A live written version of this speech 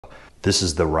This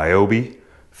is the Ryobi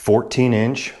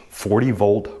 14-inch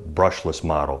 40-volt brushless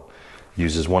model.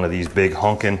 Uses one of these big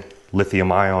honkin'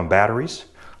 lithium-ion batteries.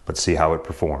 Let's see how it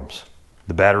performs.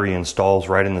 The battery installs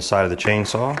right in the side of the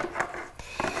chainsaw.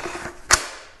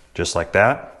 Just like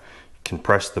that. You can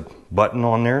press the button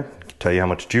on there, tell you how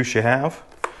much juice you have.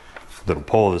 Little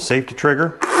pull of the safety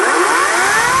trigger.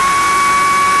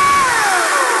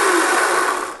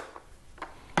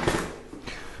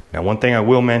 Now, one thing I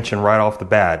will mention right off the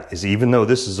bat is even though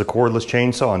this is a cordless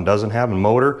chainsaw and doesn't have a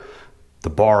motor, the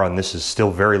bar on this is still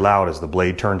very loud as the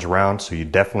blade turns around, so you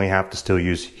definitely have to still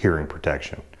use hearing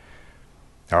protection.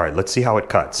 All right, let's see how it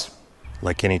cuts.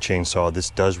 Like any chainsaw, this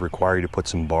does require you to put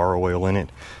some bar oil in it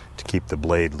to keep the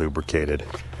blade lubricated.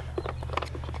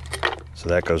 So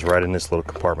that goes right in this little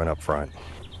compartment up front.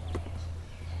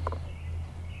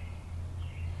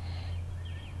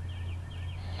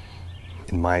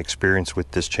 In my experience with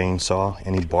this chainsaw,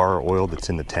 any bar oil that's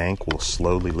in the tank will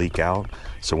slowly leak out.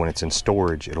 So when it's in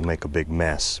storage, it'll make a big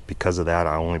mess. Because of that,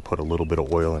 I only put a little bit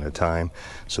of oil at a time,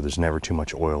 so there's never too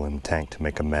much oil in the tank to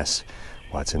make a mess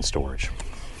while it's in storage.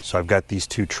 So I've got these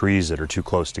two trees that are too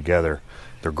close together.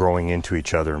 They're growing into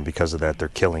each other, and because of that, they're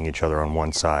killing each other on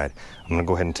one side. I'm gonna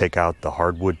go ahead and take out the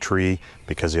hardwood tree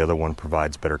because the other one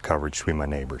provides better coverage between my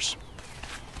neighbors.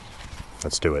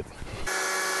 Let's do it.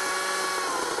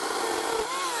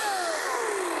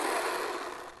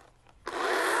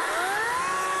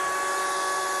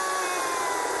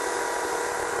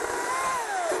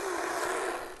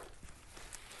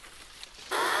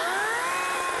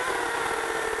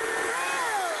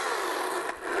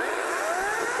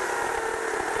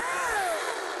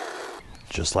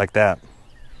 Just like that.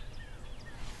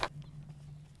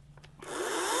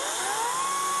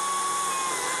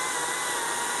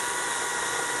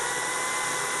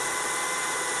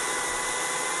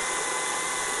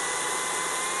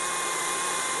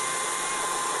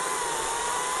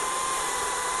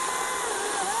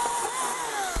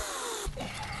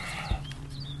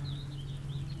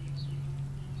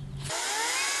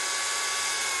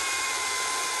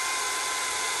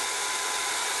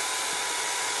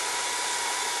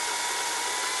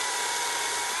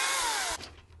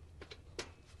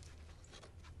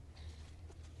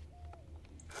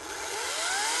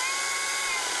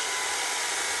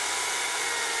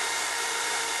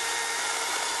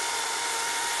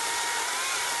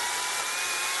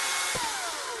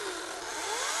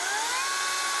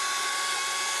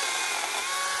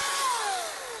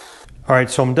 All right,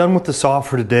 so I'm done with the saw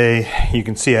for today. You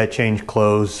can see I changed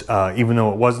clothes. Even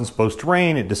though it wasn't supposed to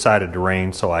rain, it decided to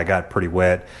rain, so I got pretty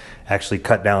wet. Actually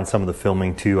cut down some of the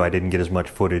filming too. I didn't get as much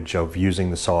footage of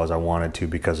using the saw as I wanted to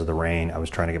because of the rain. I was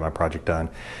trying to get my project done.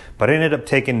 But I ended up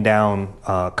taking down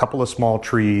a couple of small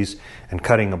trees and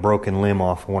cutting a broken limb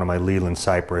off one of my Leland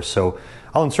cypress. So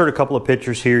I'll insert a couple of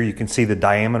pictures here. You can see the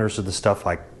diameters of the stuff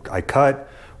I cut.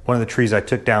 One of the trees I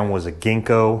took down was a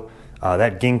ginkgo.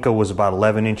 That ginkgo was about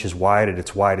 11 inches wide at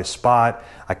its widest spot.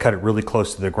 I cut it really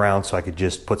close to the ground so I could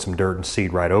just put some dirt and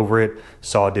seed right over it.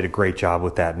 Saw did a great job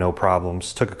with that, no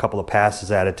problems. Took a couple of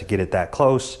passes at it to get it that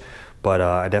close, but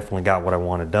I definitely got what I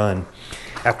wanted done.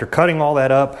 After cutting all that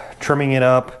up, trimming it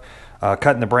up,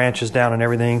 cutting the branches down and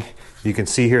everything, you can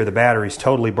see here the battery's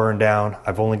totally burned down.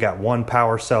 I've only got one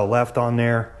power cell left on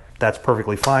there. That's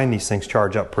perfectly fine. These things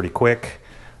charge up pretty quick.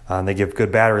 They give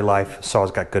good battery life.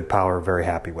 Saw's got good power, very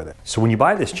happy with it. So when you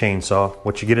buy this chainsaw,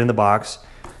 what you get in the box,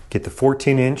 get the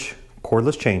 14-inch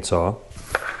cordless chainsaw.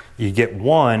 You get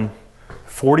one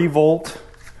 40-volt,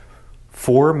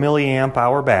 4 milliamp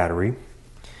hour battery.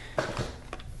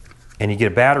 And you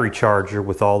get a battery charger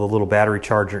with all the little battery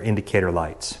charger indicator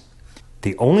lights.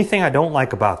 The only thing I don't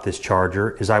like about this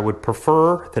charger is I would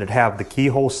prefer that it have the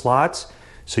keyhole slots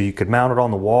so you could mount it on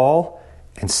the wall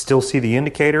and still see the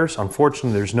indicators.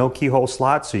 Unfortunately, there's no keyhole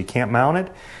slot, so you can't mount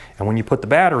it. And when you put the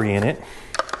battery in it,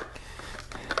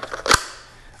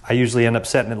 I usually end up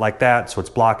setting it like that, so it's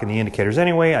blocking the indicators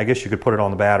anyway. I guess you could put it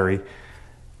on the battery.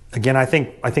 Again, I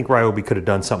think Ryobi could have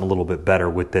done something a little bit better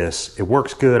with this. It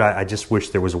works good. I just wish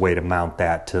there was a way to mount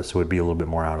that so it'd be a little bit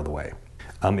more out of the way.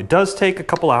 It does take a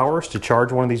couple hours to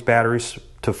charge one of these batteries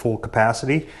to full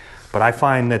capacity, but I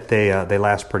find that they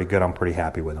last pretty good. I'm pretty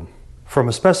happy with them. From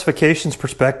a specifications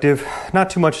perspective, not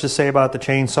too much to say about the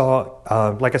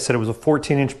chainsaw. Like I said, it was a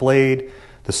 14-inch blade.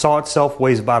 The saw itself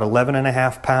weighs about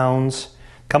 11.5 pounds.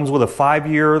 Comes with a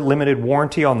 5-year limited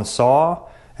warranty on the saw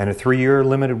and a 3-year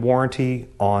limited warranty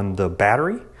on the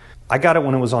battery. I got it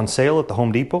when it was on sale at the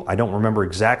Home Depot. I don't remember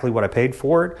exactly what I paid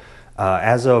for it.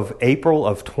 As of April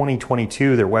of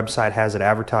 2022, their website has it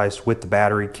advertised with the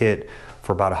battery kit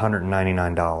for about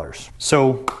 $199.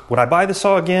 So would I buy the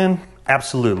saw again?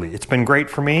 Absolutely. It's been great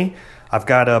for me. I've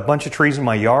got a bunch of trees in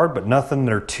my yard, but nothing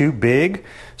that are too big.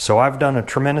 So I've done a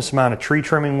tremendous amount of tree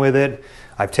trimming with it.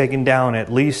 I've taken down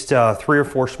at least 3 or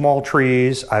 4 small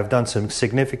trees. I've done some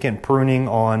significant pruning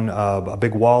on a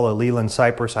big wall of Leland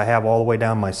cypress I have all the way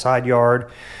down my side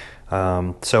yard.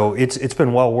 So it's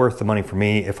been well worth the money for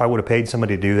me. If I would have paid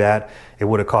somebody to do that, it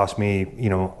would have cost me,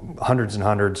 hundreds and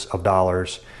hundreds of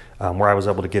dollars. Where I was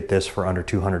able to get this for under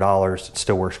 $200. It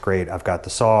still works great. I've got the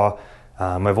saw.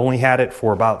 I've only had it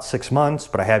for about 6 months,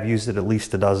 but I have used it at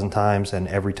least a dozen times, and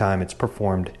every time it's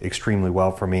performed extremely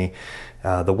well for me.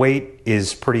 The weight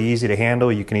is pretty easy to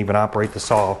handle. You can even operate the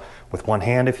saw with one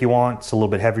hand if you want. It's a little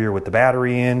bit heavier with the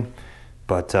battery in,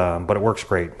 but it works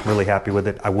great. Really happy with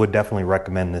it. I would definitely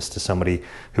recommend this to somebody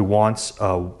who wants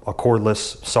a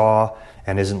cordless saw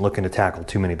and isn't looking to tackle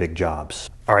too many big jobs.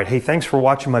 All right, hey, thanks for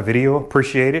watching my video.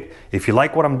 Appreciate it. If you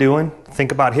like what I'm doing,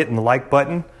 think about hitting the like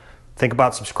button. Think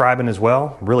about subscribing as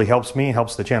well. It really helps me,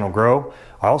 helps the channel grow.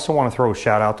 I also want to throw a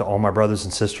shout out to all my brothers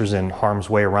and sisters in harm's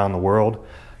way around the world.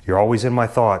 You're always in my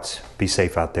thoughts. Be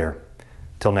safe out there.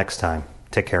 Till next time,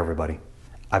 take care, everybody.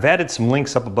 I've added some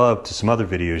links up above to some other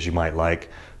videos you might like.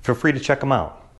 Feel free to check them out.